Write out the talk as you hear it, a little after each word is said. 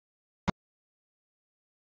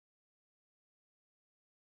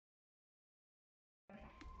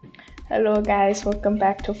Hello guys, welcome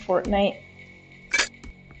back to Fortnite,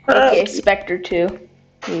 Uh, aka Specter 2.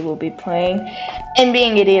 We will be playing and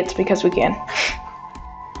being idiots because we can.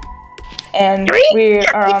 And we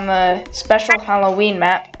are on the special Halloween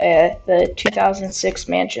map, the 2006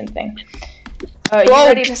 mansion thing. You Bro,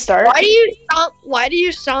 ready to start? why do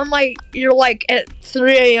you sound like you're like at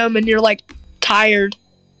 3 a.m. and you're like tired?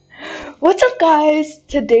 What's up guys?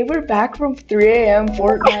 Today we're back from 3 a.m.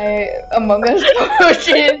 Fortnite Among Us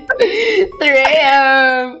potion. 3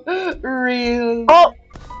 a.m. Real. Oh,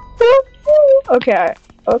 okay.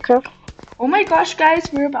 Oh my gosh, guys,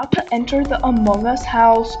 we're about to enter the Among Us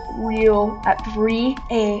house real at 3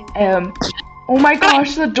 a.m. Oh my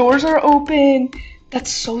gosh, the doors are open.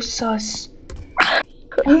 That's so sus.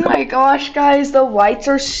 Oh my gosh, guys, the lights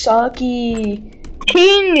are sucky.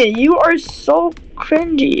 King, you are so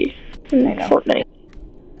cringy in I know. Fortnite.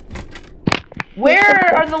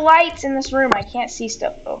 Where are the lights in this room? I can't see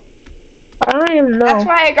stuff though. I don't even know. That's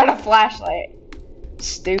why I got a flashlight.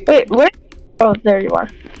 Stupid. Wait, where? Oh, there you are.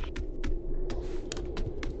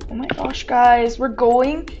 Oh my gosh, guys, we're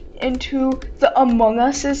going into the Among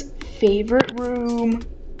Us's favorite room.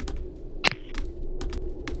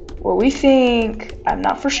 What we think, I'm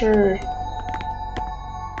not for sure.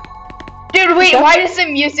 Dude, wait, why does the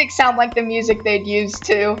music sound like the music they'd use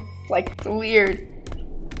too? Like, it's weird.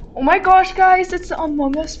 Oh my gosh, guys, it's the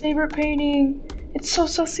Among Us favorite painting. It's so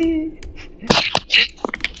sussy.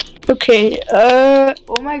 Okay,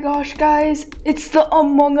 Oh my gosh, guys, it's the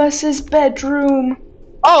Among Us's bedroom.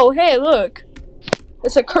 Oh, hey, look.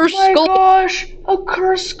 It's a cursed skull. Oh my gosh, a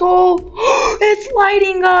cursed skull. It's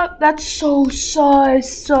lighting up. That's so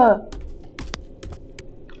sus.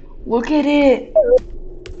 Look at it.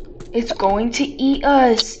 It's going to eat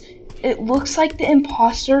us. It looks like the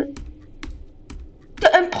imposter.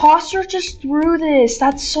 The imposter just threw this.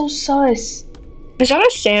 That's so sus. Is that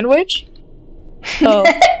a sandwich? Oh.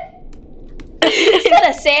 Is that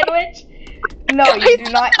a sandwich? No, you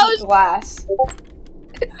do not eat glass.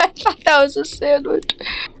 I thought that was a sandwich.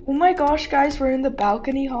 Oh my gosh, guys, we're in the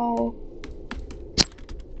balcony hall.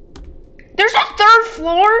 There's a third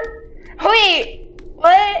floor? Wait,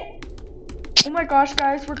 what? Oh my gosh,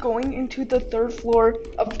 guys, we're going into the third floor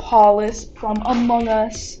of Paulus from Among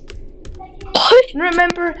Us. What?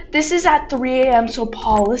 Remember, this is at 3 a.m., so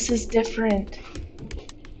Paulus is different.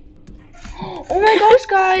 Oh my gosh,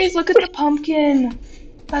 guys, look at the pumpkin.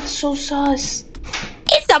 That's so sus.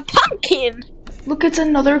 It's a pumpkin. Look, it's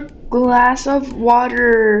another glass of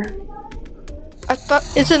water. I thought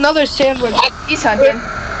it's another sandwich. He's hunting.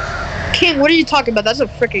 King, what are you talking about? That's a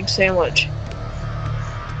freaking sandwich.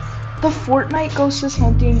 The Fortnite ghost is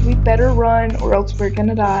hunting. We better run or else we're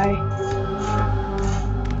gonna die.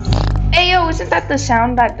 Hey yo, isn't that the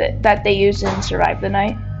sound that they use in Survive the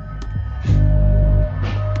Night?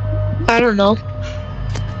 I don't know.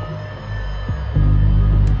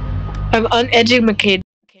 I'm uneducated,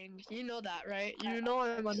 King. You know that, right? You know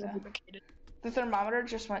I'm uneducated. The thermometer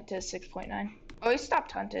just went to 6.9. Oh, he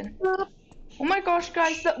stopped hunting. Oh my gosh,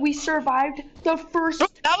 guys, that we survived the first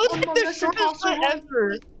That was like Among the Us shortest one imposter.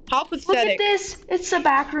 ever. How Look at pathetic. this. It's the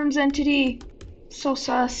backrooms entity. So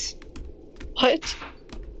sus. What?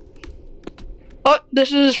 Oh, this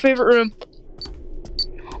is his favorite room.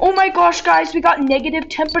 Oh my gosh, guys, we got negative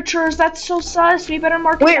temperatures. That's so sus. We better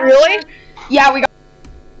mark it Wait, down really? there. Yeah, we got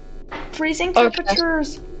freezing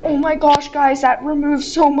temperatures. Okay. Oh my gosh, guys, that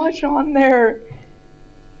removes so much on there.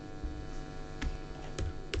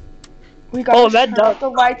 We gotta turn off the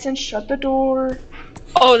lights and shut the door.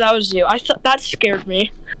 Oh, that was you. I thought that scared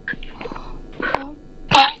me.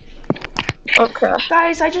 Okay.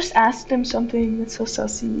 Guys, I just asked him something. That's so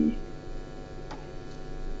sussy.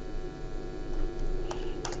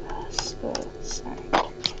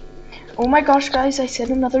 Oh my gosh, guys, I said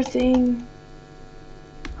another thing.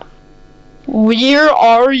 Where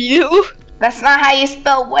are you? That's not how you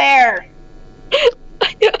spell where.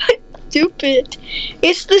 Stupid.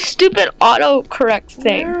 It's the stupid autocorrect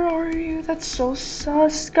thing. Where are you? That's so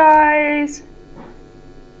sus, guys.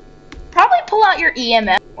 Probably pull out your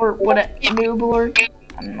EMF or what a noob or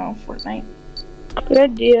I don't know, Fortnite. Good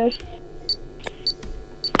idea.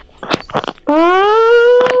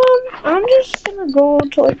 I'm just gonna go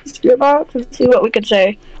to like the spirit box and see what we could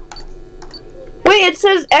say. Wait, it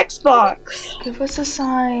says Xbox. Give us a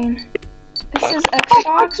sign. It says Xbox?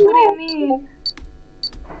 What do you mean?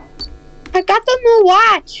 I got the new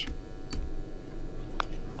watch.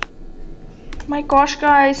 My gosh,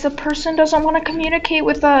 guys, the person doesn't want to communicate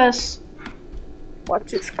with us.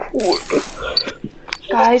 Watch is cool.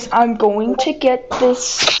 Guys, I'm going to get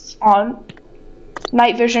this on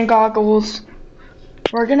night vision goggles.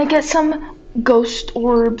 We're gonna get some ghost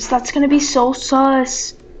orbs. That's gonna be so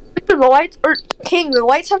sus. The lights are King. The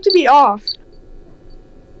lights have to be off.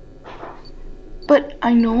 But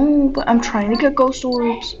I know, but I'm trying to get ghost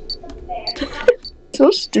orbs.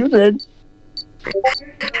 So stupid.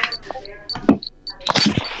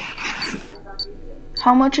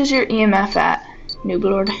 How much is your EMF at, Noob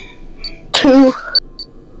Lord? 2.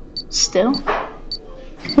 Still?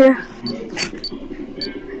 Yeah.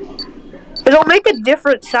 It'll make a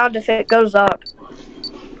different sound if it goes up.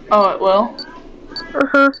 Oh, it will?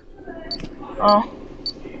 Oh.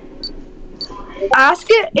 Ask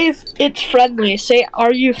it if it's friendly. Say,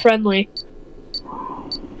 are you friendly?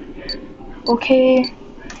 Okay.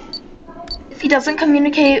 If he doesn't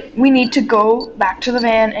communicate, we need to go back to the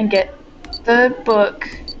van and get the book.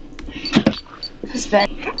 Because then...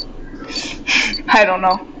 I don't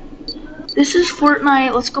know. This is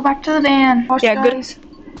Fortnite. Let's go back to the van. Gosh, Yeah, guys.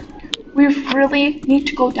 We really need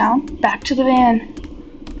to go down back to the van.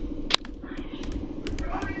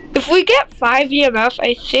 If we get 5 EMF,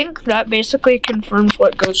 I think that basically confirms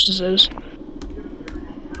what Ghosts is.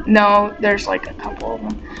 No, there's like a couple of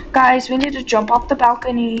them. Guys, we need to jump off the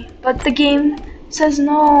balcony. But the game says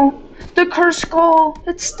no. The cursed skull.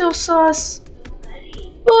 It's still sus.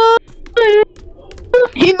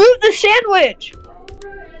 He moved the sandwich!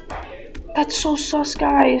 That's so sus,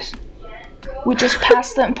 guys. We just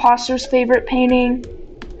passed the imposter's favorite painting.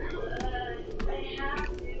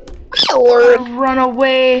 Run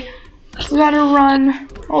away. We gotta run.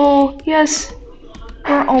 Oh, yes.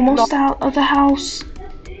 We're almost out of the house.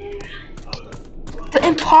 The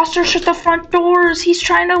imposter shut the front doors. He's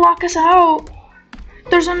trying to lock us out.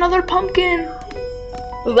 There's another pumpkin.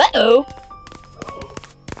 Uh-oh.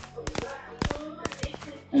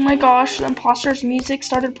 Oh my gosh, the imposter's music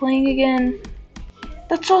started playing again.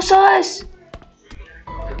 That's so sus.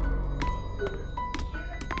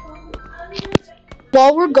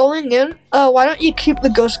 While we're going in, why don't you keep the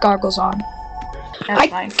ghost goggles on? That's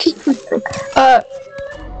fine.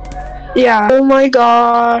 Yeah. Oh my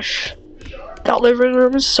gosh. That living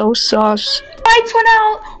room is so sus. Lights went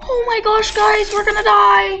out. Oh my gosh, guys, we're gonna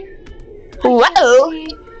die. Whoa.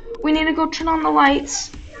 We need to go turn on the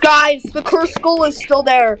lights. Guys, the cursed skull is still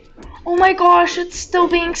there. Oh my gosh, it's still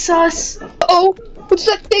being sus. Oh, what's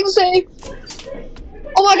that thing say?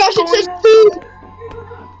 Oh my gosh, it says food.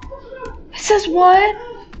 It says what?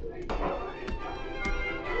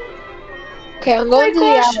 Okay, I'm Oh going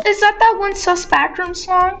my gosh, is that one sus backroom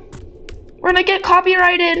song? We're gonna get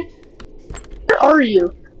copyrighted. Where are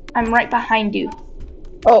you? I'm right behind you.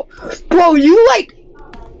 Oh, bro, you like...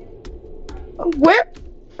 Where?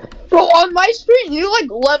 Bro, on my screen, you like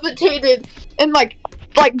levitated and like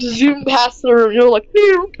zoomed past the room. You're like,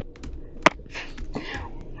 new. Oh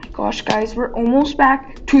my gosh, guys, we're almost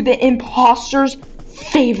back to the imposter's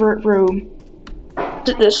favorite room. Is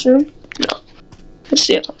it this room? No. Let's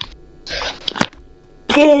see it.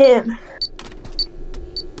 Get in.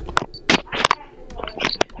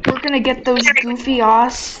 We're gonna get those goofy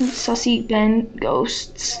ass sussy Ben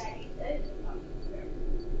ghosts.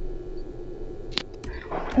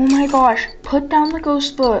 Oh my gosh, put down the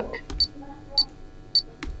ghost book.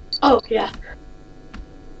 Oh, yeah.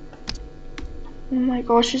 Oh my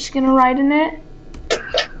gosh, it's gonna write in it.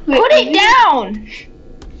 Wait, put it down!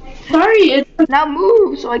 Sorry, Now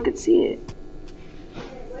move so I could see it.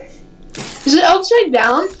 is it upside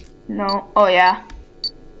down? No, oh yeah.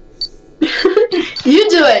 You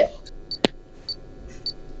do it.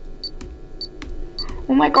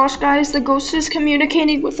 Oh my gosh, guys, the ghost is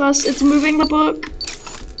communicating with us. It's moving the book.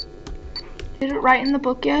 Did it write in the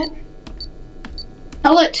book yet?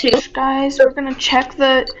 Tell it to. Guys, we're gonna check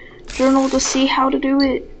the journal to see how to do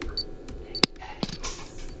it.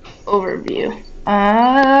 Overview.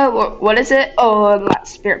 What is it? Oh, that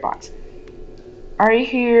spirit box. Are you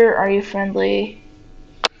here? Are you friendly?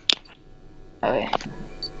 Okay.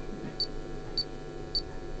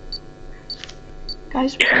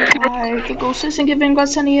 Guys, we're gonna die. The ghost isn't giving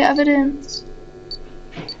us any evidence.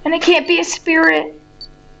 And it can't be a spirit.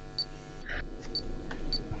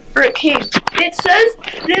 It says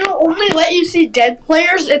they'll only let you see dead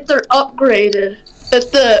players if they're upgraded.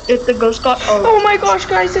 If the ghost got Oh my gosh,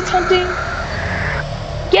 guys, it's hunting.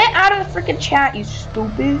 Get out of the freaking chat, you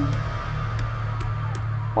stupid.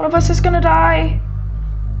 One of us is gonna die.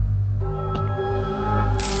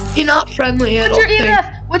 You're not friendly at all. What's your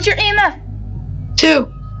EMF? What's your EMF?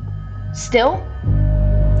 2. Still?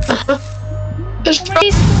 Just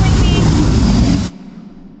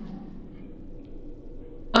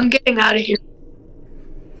I'm getting out of here.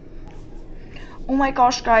 Oh my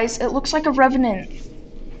gosh, guys, it looks like a revenant.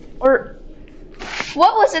 Or,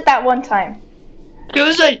 what was it that one time? It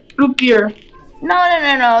was a root beer. No,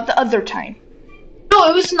 the other time. No,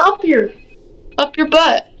 it was an up beer. Up your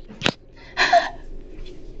butt.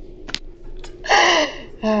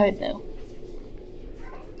 I know.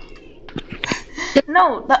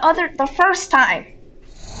 No, the first time.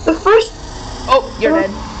 The first. Oh, you're dead.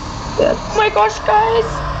 Yes. Oh my gosh, guys.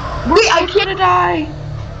 Wait, I We're gonna can't. die.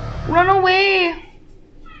 Run away.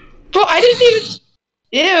 Bro, I didn't even.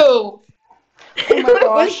 Ew. Oh my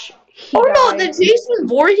gosh. He Oh no, died. the Jason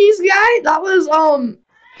Voorhees guy. That was something.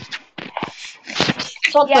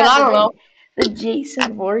 Yeah, I don't know. the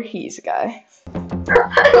Jason Voorhees guy.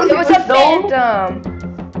 I don't It was even a know. phantom.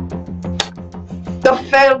 The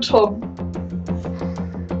Phantom.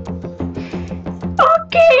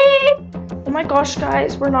 Okay. Oh my gosh,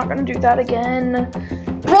 guys, we're not gonna do that again.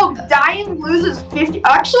 Bro, dying loses 50.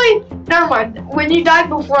 Actually, never mind. When you died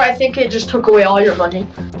before, I think it just took away all your money.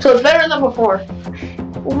 So it's better than before.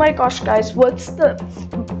 Oh my gosh, guys, what's the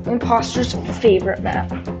imposter's favorite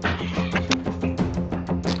map?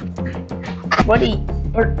 What do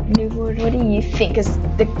you think is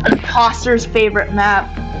the imposter's favorite map?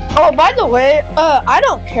 Oh, by the way, I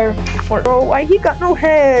don't care for. Bro, why he got no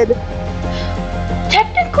head?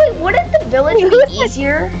 Technically, wouldn't the village be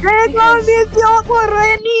easier? Because-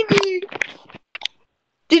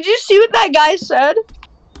 Did you see what that guy said?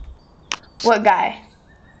 What guy?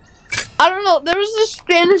 I don't know. There was this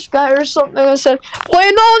Spanish guy or something that said,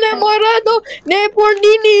 "Bueno ne morado ne por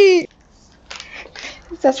nini."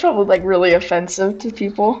 That's probably like really offensive to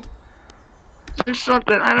people. Or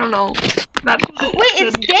something. I don't know. That's Wait,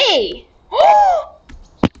 it's day.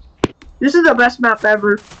 This is the best map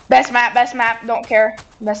ever. Best map. Don't care.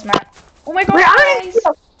 Best map. Oh my gosh, Wait, guys!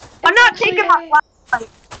 I'm It's not actually taking my day. flashlight.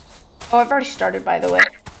 Oh, I've already started, by the way.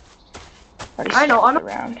 I know, I'm Started the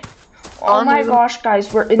round. Oh my gosh,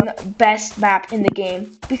 guys, we're in the best map in the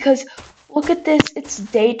game. Because, look at this, it's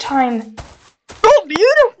daytime. So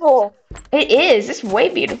beautiful. It is, it's way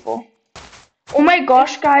beautiful. Oh my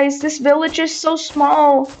gosh, guys, this village is so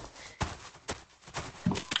small.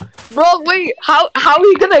 Bro, wait, how are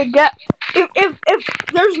we gonna get if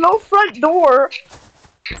there's no front door,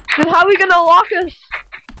 then how are we gonna lock us?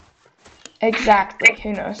 Exactly,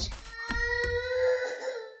 who knows?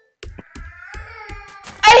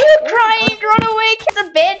 I hear crying, run away, it's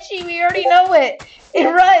a banshee, we already know it. It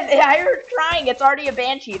runs, I heard crying, it's already a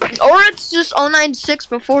banshee. Or it's just 096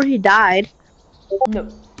 before he died. No.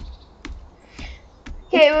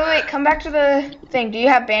 Okay, wait, come back to the thing. Do you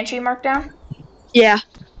have banshee marked down? Yeah.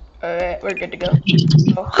 Alright, we're good to go. No,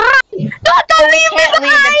 don't We leave me can't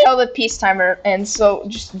leave behind! until the peace timer ends, so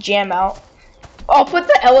just jam out. I'll put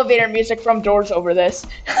the elevator music from Doors over this.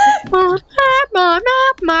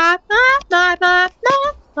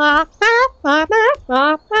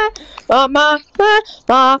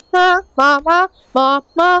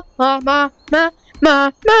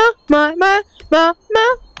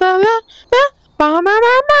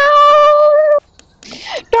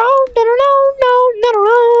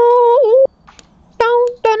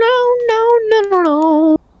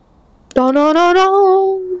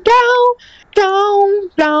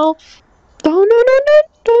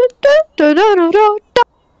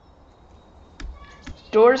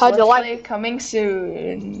 Doors How'd you Let's like Play coming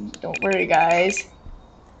soon. Don't worry, guys.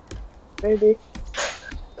 Maybe.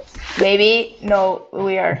 Maybe? No,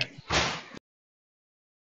 we are.